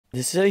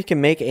This is how you can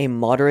make a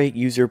moderate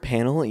user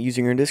panel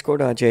using your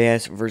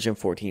Discord.js version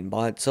 14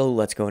 bot, so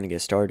let's go and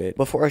get started.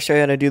 Before I show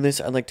you how to do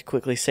this, I'd like to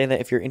quickly say that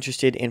if you're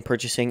interested in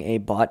purchasing a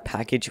bot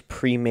package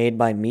pre-made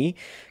by me,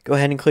 go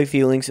ahead and click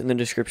the links in the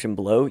description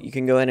below. You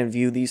can go ahead and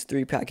view these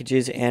 3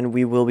 packages, and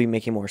we will be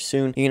making more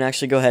soon. You can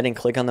actually go ahead and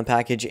click on the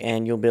package,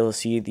 and you'll be able to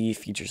see the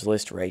features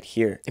list right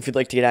here. If you'd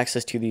like to get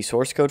access to the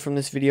source code from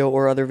this video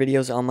or other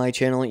videos on my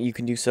channel, you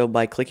can do so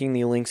by clicking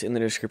the links in the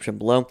description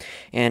below,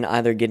 and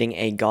either getting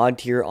a God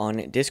tier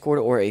on Discord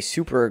or a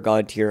super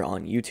God tier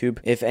on YouTube.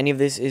 If any of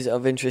this is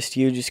of interest to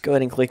you, just go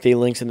ahead and click the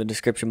links in the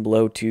description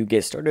below to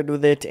get started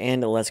with it,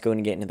 and let's go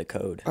and get into the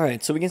code.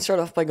 Alright, so we can start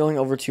off by going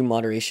over to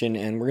moderation,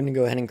 and we're going to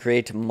go ahead and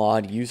create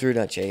mod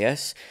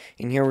user.js.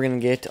 In here we're going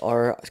to get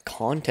our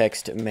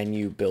context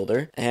menu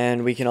builder,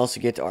 and we can also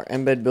get our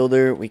embed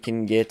builder, we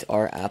can get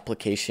our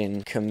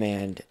application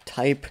command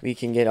type, we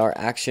can get our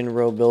action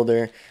row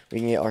builder, we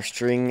can get our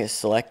string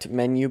select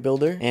menu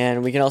builder,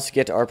 and we can also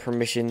get our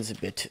permissions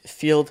bit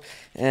field,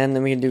 and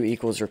then we can do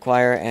equals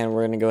require, and we're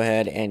going to go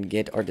ahead and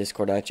get our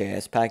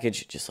discord.js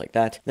package just like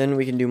that. Then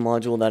we can do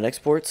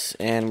module.exports,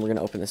 and we're going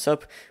to open this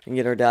up. We can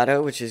get our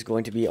data, which is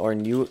going to be our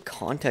new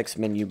context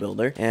menu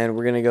builder, and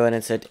we're going to go ahead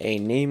and set a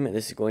name.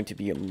 This is going to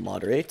be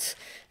moderate,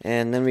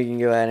 and then we can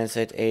go ahead and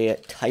set a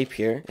type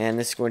here, and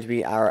this is going to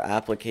be our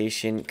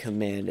application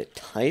command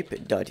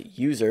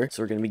type.user.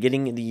 So we're going to be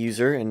getting the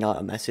user and not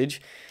a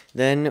message.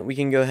 Then we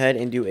can go ahead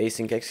and do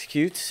async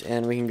executes,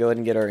 and we can go ahead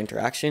and get our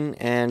interaction,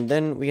 and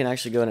then we can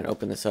actually go ahead and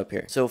open this up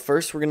here. So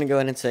first we're going to go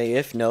ahead and say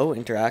if no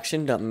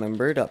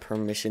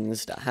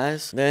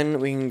interaction.member.permissions.has.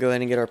 Then we can go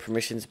ahead and get our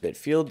permissions bit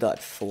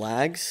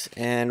field.flags,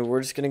 and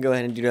we're just going to go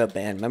ahead and do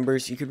ban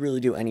members. You could really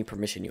do any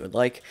permission you would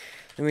like.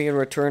 Then we can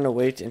return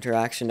await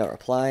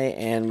interaction.reply,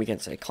 and we can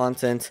say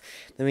content.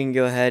 Then we can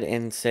go ahead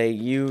and say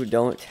you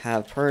don't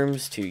have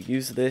perms to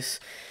use this.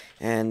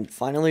 And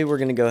finally, we're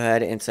going to go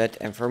ahead and set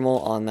ephemeral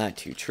on that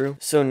to true.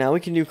 So now we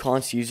can do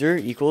const user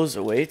equals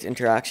await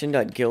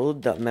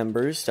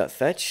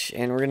interaction.guild.members.fetch,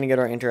 and we're going to get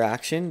our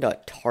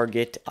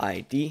interaction.target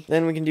ID.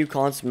 Then we can do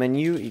const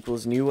menu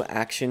equals new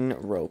action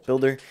row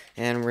builder,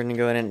 and we're going to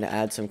go ahead and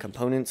add some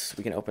components.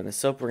 We can open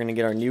this up. We're going to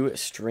get our new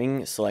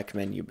string select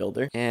menu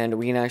builder, and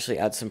we can actually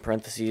add some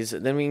parentheses.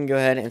 Then we can go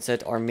ahead and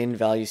set our min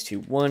values to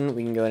 1.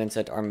 We can go ahead and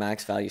set our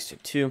max values to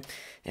 2.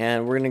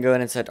 And we're going to go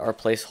ahead and set our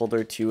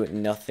placeholder to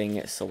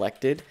nothing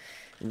selected.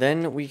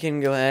 Then we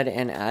can go ahead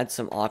and add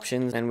some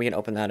options, and we can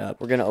open that up.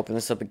 We're going to open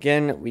this up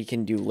again. We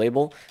can do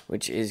label,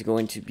 which is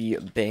going to be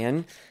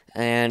ban,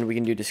 and we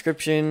can do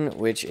description,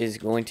 which is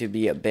going to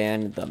be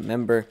ban the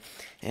member,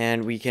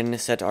 and we can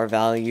set our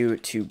value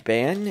to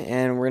ban,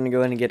 and we're going to go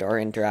ahead and get our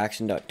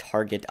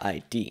interaction.target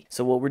ID.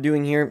 So what we're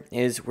doing here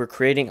is we're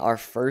creating our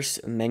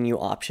first menu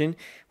option,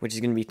 which is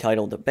going to be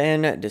titled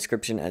ban,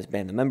 description as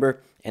ban the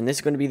member, and this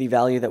is going to be the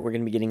value that we're going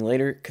to be getting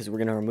later, because we're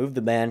going to remove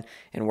the ban,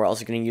 and we're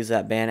also going to use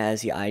that ban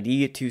as the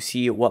ID to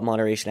see what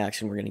moderation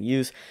action we're going to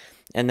use,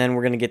 and then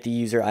we're going to get the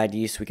user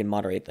ID so we can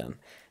moderate them.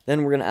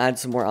 Then we're going to add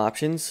some more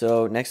options.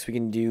 So next we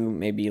can do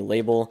maybe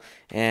label,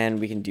 and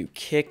we can do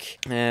kick,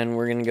 and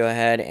we're going to go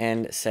ahead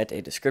and set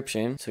a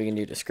description. So we can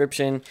do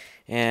description,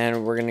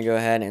 and we're going to go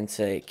ahead and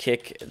say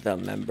kick the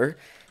member.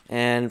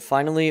 And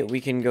finally,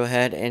 we can go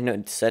ahead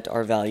and set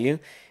our value.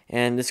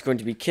 And this is going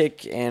to be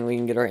kick, and we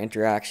can get our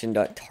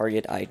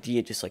interaction.target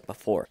ID just like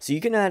before. So you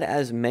can add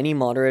as many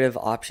moderative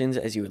options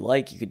as you would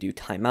like. You could do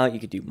timeout, you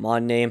could do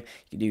mod name,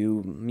 you could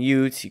do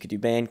mute, you could do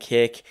ban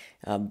kick.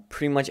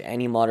 Pretty much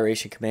any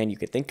moderation command you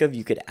could think of,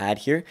 you could add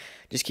here.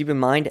 Just keep in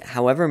mind,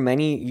 however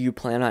many you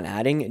plan on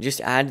adding, just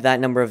add that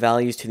number of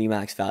values to the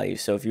max value.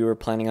 So if you were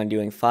planning on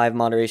doing 5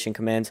 moderation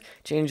commands,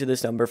 change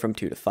this number from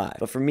 2 to 5.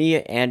 But for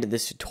me and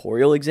this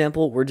tutorial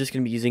example, we're just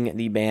going to be using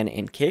the ban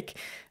and kick.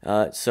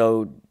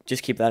 So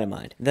just keep that in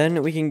mind.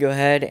 Then we can go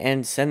ahead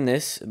and send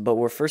this, but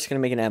we're first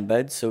going to make an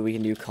embed. So we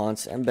can do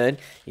const embed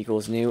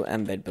equals new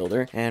embed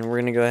builder, and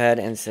we're going to go ahead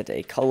and set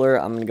a color.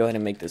 I'm going to go ahead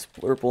and make this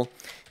purple,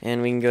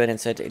 and we can go ahead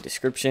and set a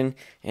description,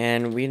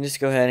 and we can just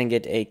go ahead and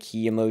get a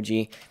key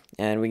emoji,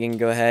 and we can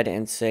go ahead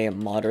and say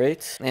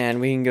moderate, and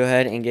we can go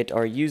ahead and get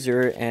our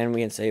user, and we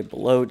can say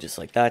below just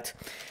like that.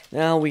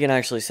 Now we can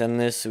actually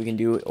send this, so we can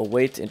do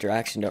await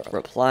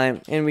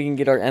interaction.reply, and we can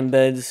get our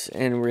embeds,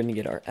 and we're going to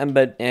get our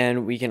embed,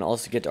 and we can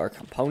also get our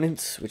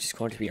components, which is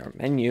going to be our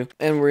menu,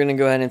 and we're going to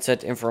go ahead and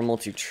set ephemeral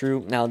to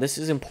true. Now this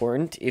is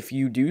important. If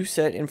you do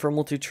set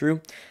ephemeral to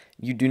true,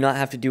 you do not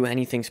have to do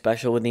anything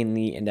special within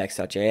the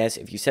index.js.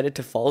 If you set it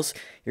to false,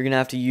 you're going to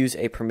have to use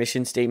a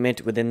permission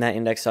statement within that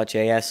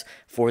index.js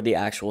for the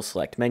actual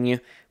select menu.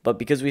 But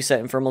because we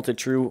set ephemeral to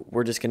true,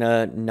 we're just going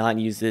to not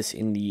use this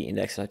in the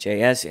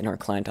index.js in our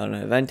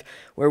client.event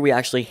where we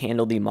actually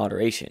handle the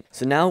moderation.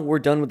 So now we're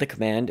done with the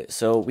command.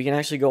 So we can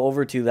actually go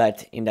over to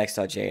that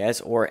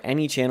index.js or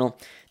any channel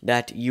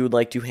that you would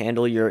like to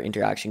handle your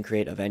interaction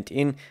create event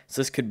in.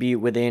 So this could be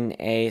within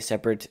a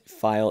separate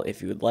file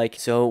if you would like.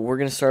 So we're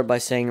going to start by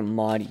saying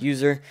mod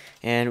user,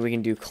 and we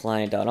can do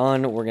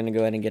client.on. We're going to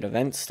go ahead and get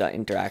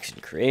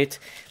events.interaction create.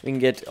 We can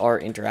get our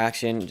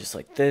interaction just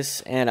like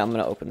this, and I'm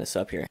going to open this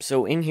up here.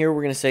 So in in here,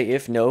 we're going to say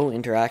if no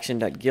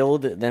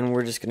interaction.guild, then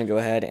we're just going to go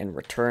ahead and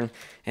return.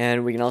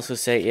 And we can also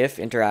say if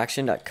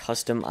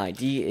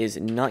interaction.customID is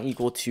not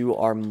equal to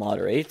our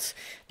moderate,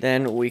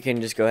 then we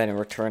can just go ahead and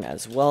return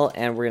as well.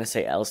 And we're going to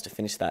say else to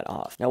finish that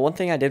off. Now, one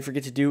thing I did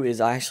forget to do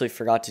is I actually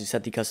forgot to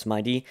set the custom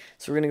ID.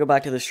 So we're going to go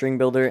back to the string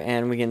builder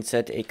and we can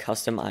set a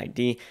custom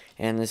ID.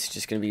 And this is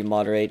just going to be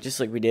moderate, just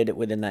like we did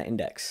within that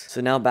index. So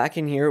now back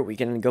in here, we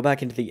can go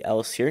back into the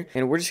else here.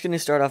 And we're just going to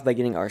start off by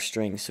getting our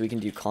string. So we can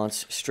do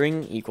const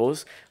string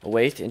equals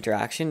await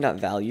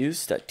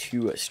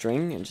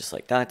interaction.values.toString, and just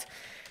like that.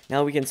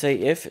 Now we can say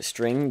if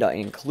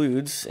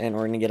string.includes, and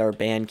we're going to get our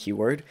ban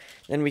keyword.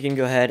 Then we can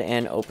go ahead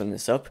and open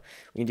this up.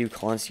 We can do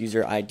const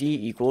user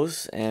ID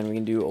equals, and we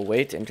can do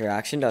await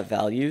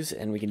interaction.values,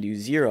 and we can do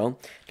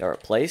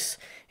 0.replace,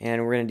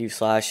 and we're going to do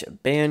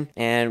 /ban,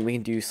 and we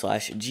can do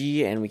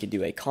 /g, and we can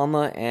do a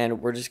comma,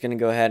 and we're just going to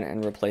go ahead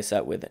and replace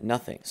that with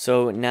nothing.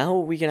 So now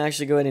we can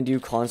actually go ahead and do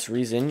const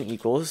reason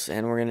equals,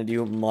 and we're going to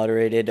do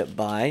moderated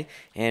by,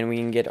 and we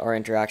can get our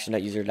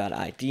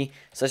interaction.user.id.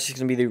 So that's just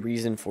going to be the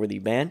reason for the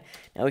ban.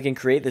 Now we can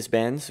create this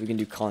ban, so we can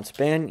do const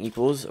ban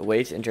equals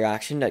await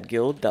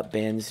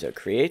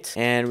interaction.guild.bans.create,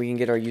 and we can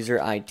get our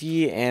user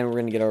ID, and we're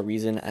going to get our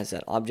reason as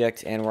that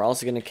object, and we're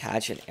also going to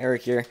catch an error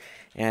here,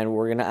 and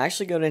we're going to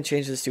actually go ahead and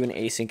change this to an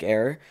async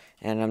error,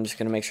 and I'm just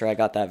going to make sure I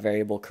got that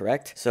variable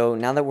correct. So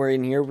now that we're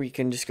in here, we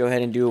can just go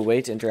ahead and do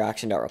await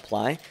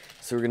interaction.reply.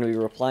 So we're going to be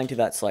replying to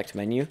that select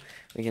menu.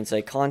 We can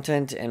say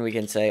content, and we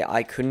can say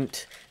I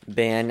couldn't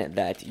ban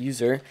that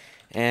user.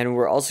 And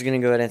we're also going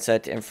to go ahead and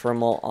set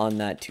informal on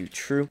that to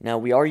true. Now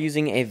we are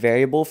using a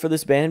variable for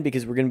this ban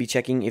because we're going to be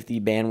checking if the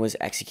ban was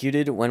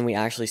executed when we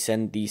actually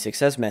send the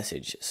success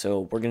message.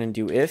 So we're going to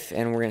do if,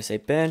 and we're going to say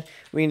ban.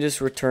 We can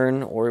just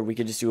return, or we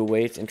could just do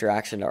await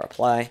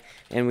interaction.reply,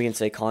 and we can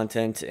say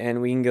content,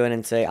 and we can go ahead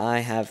and say I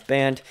have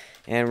banned,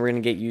 and we're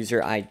going to get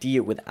user ID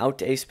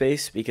without a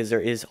space because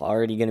there is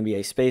already going to be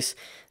a space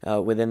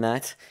within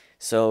that.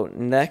 So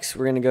next,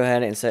 we're going to go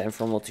ahead and set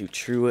informal to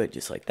true,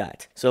 just like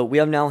that. So we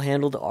have now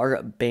handled our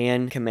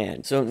ban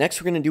command. So next,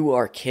 we're going to do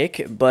our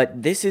kick,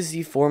 but this is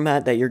the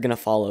format that you're going to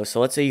follow. So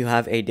let's say you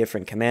have a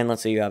different command.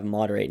 Let's say you have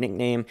moderate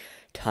nickname,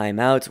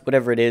 timeout,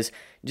 whatever it is.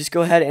 Just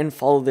go ahead and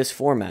follow this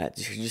format.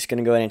 You're just going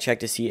to go ahead and check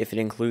to see if it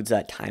includes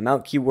that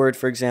timeout keyword,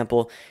 for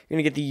example. You're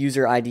going to get the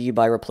user ID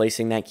by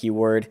replacing that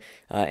keyword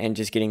and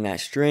just getting that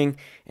string.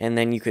 And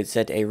then you could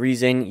set a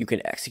reason. You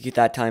could execute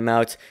that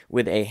timeout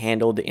with a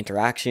handled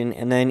interaction.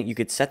 And then you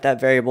could set that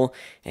variable.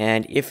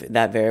 And if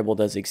that variable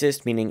does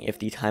exist, meaning if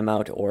the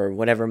timeout or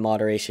whatever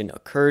moderation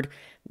occurred,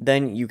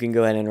 then you can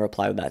go ahead and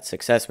reply with that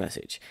success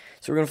message.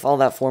 So we're going to follow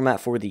that format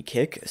for the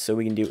kick. So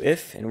we can do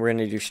if, and we're going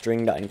to do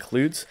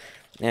string.includes.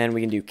 And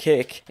we can do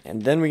kick,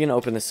 and then we can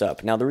open this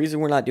up. Now, the reason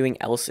we're not doing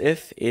else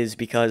if is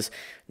because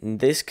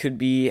this could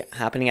be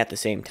happening at the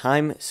same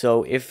time.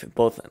 So if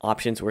both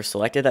options were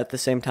selected at the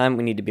same time,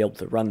 we need to be able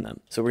to run them.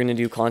 So we're going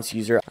to do const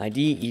user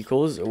ID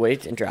equals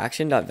await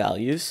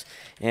interaction.values,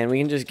 and we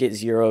can just get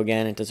 0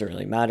 again. It doesn't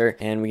really matter.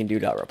 And we can do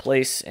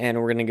 .replace, and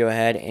we're going to go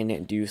ahead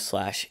and do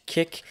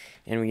 /kick.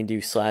 And we can do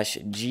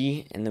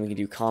 /g, and then we can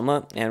do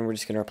comma, and we're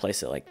just going to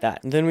replace it like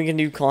that. And then we can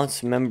do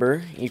const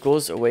member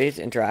equals await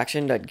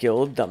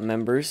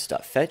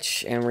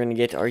interaction.guild.members.fetch, and we're going to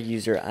get our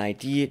user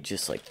ID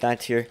just like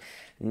that here.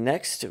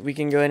 Next, we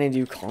can go ahead and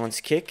do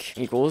const kick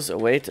equals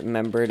await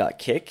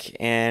member.kick,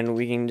 and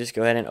we can just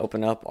go ahead and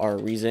open up our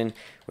reason,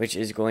 which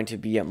is going to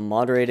be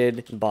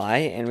moderated by,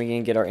 and we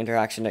can get our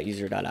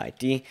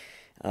interaction.user.id.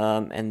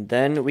 And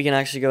then we can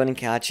actually go ahead and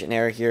catch an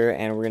error here,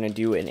 and we're going to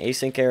do an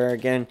async error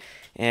again,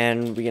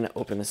 and we're going to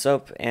open this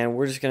up, and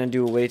we're just going to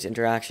do await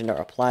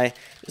interaction.reply,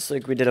 just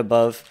like we did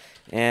above,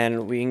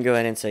 and we can go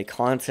ahead and say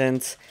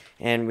content,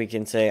 and we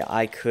can say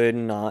I could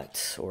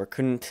not or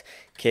couldn't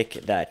kick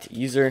that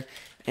user.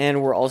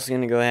 And we're also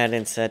going to go ahead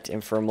and set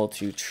informal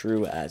to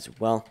true as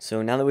well.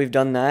 So now that we've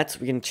done that,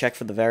 we can check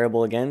for the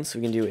variable again. So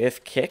we can do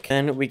if kick,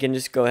 and we can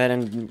just go ahead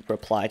and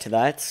reply to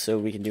that. So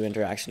we can do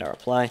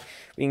interaction.reply.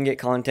 We can get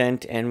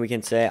content, and we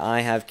can say I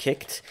have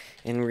kicked,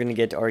 and we're going to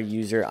get our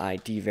user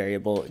ID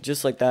variable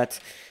just like that.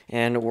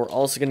 And we're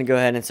also going to go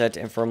ahead and set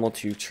informal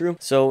to true.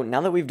 So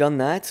now that we've done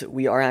that,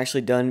 we are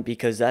actually done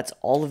because that's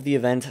all of the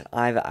event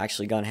I've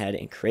actually gone ahead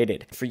and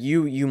created. For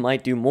you, you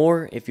might do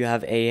more if you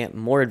have a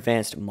more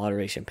advanced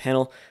moderation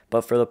panel,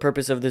 but for the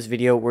purpose of this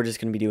video, we're just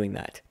going to be doing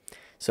that.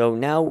 So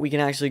now we can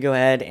actually go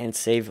ahead and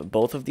save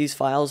both of these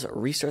files,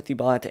 restart the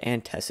bot,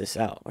 and test this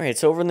out. All right,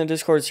 so over in the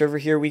Discord server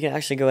here, we can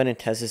actually go ahead and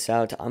test this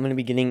out. I'm going to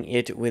be getting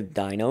it with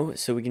Dino,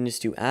 so we can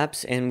just do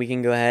apps, and we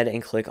can go ahead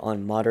and click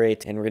on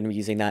moderate, and we're going to be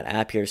using that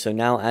app here. So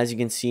now, as you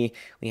can see,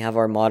 we have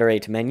our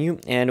moderate menu,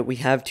 and we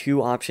have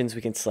two options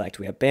we can select.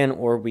 We have ban,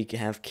 or we can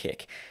have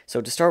kick.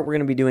 So to start, we're going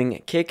to be doing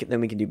kick,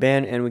 then we can do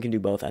ban, and we can do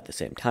both at the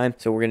same time.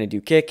 So we're going to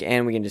do kick,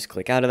 and we can just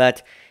click out of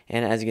that.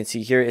 And as you can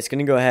see here, it's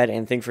going to go ahead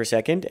and think for a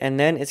second, and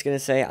then it's going to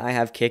say I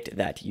have kicked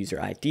that user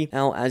ID.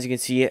 Now, as you can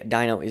see,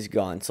 Dino is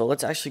gone. So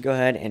let's actually go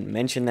ahead and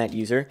mention that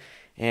user,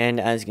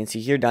 And as you can see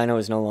here, Dino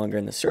is no longer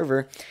in the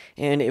server.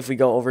 And if we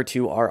go over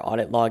to our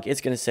audit log,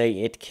 it's going to say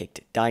it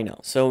kicked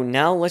Dino. So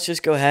now let's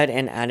just go ahead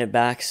and add it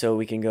back. So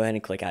we can go ahead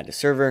and click add to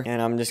server.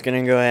 And I'm just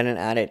going to go ahead and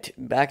add it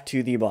back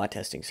to the bot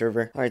testing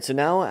server. All right, so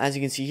now as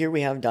you can see here,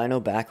 we have Dino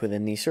back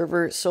within the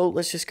server. So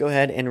let's just go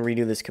ahead and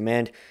redo this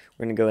command.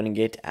 We're going to go ahead and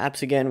get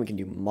apps again. We can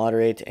do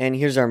moderate. And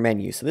here's our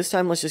menu. So this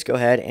time, let's just go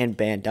ahead and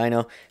ban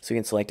Dino. So we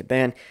can select a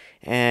ban.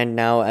 And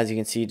now, as you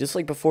can see, just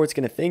like before, it's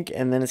going to think,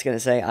 and then it's going to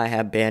say, I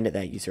have banned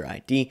that user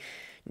ID.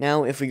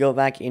 Now, if we go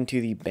back into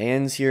the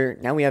bans here,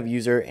 now we have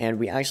user, and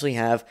we actually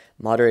have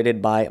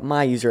moderated by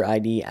my user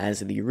ID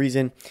as the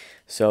reason.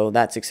 So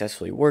that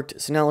successfully worked.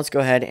 So now let's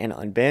go ahead and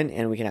unban,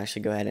 and we can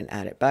actually go ahead and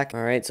add it back.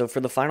 All right, so for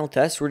the final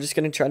test, we're just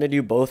going to try to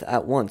do both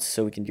at once.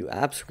 So we can do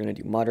apps, we're going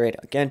to do moderate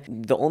again.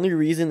 The only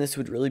reason this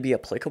would really be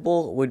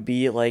applicable would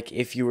be like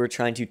if you were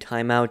trying to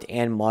timeout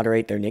and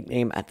moderate their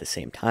nickname at the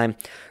same time,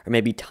 or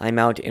maybe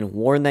timeout and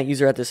warn that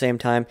user at the same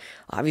time.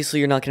 Obviously,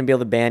 you're not going to be able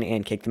to ban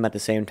and kick them at the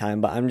same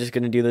time, but I'm just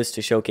going to do this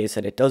to showcase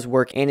that it does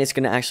work, and it's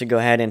going to actually go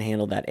ahead and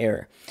handle that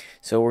error.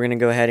 So we're going to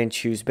go ahead and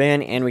choose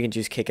ban, and we can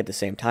choose kick at the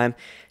same time.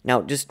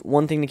 Now, just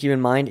one thing to keep in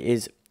mind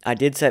is I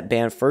did set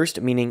ban first,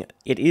 meaning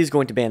it is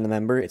going to ban the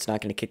member. It's not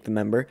going to kick the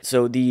member.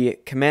 So the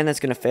command that's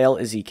going to fail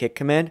is the kick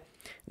command.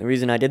 The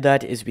reason I did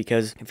that is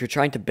because if you're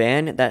trying to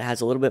ban, that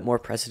has a little bit more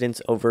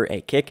precedence over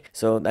a kick.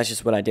 So that's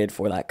just what I did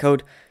for that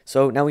code.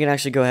 So now we can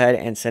actually go ahead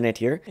and send it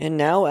here. And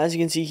now, as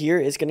you can see here,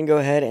 it's going to go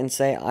ahead and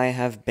say, I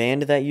have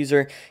banned that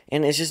user,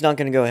 and it's just not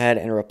going to go ahead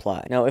and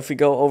reply. Now, if we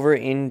go over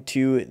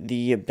into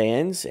the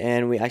bans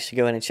and we actually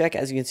go ahead and check,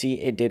 as you can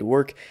see, it did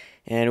work.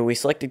 And we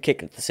selected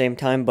kick at the same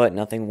time, but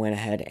nothing went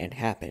ahead and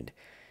happened.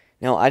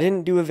 Now, I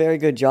didn't do a very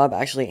good job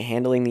actually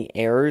handling the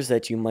errors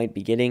that you might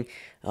be getting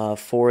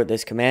for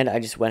this command. I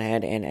just went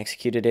ahead and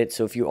executed it.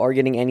 So if you are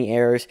getting any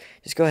errors,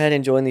 just go ahead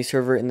and join the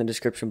server in the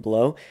description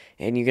below.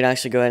 And you can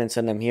actually go ahead and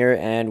send them here,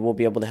 and we'll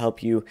be able to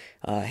help you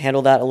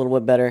handle that a little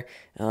bit better.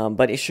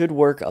 But it should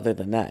work other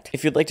than that.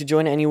 If you'd like to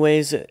join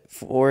anyways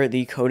for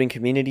the coding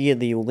community,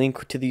 the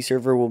link to the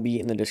server will be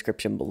in the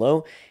description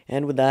below.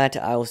 And with that,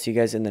 I will see you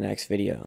guys in the next video.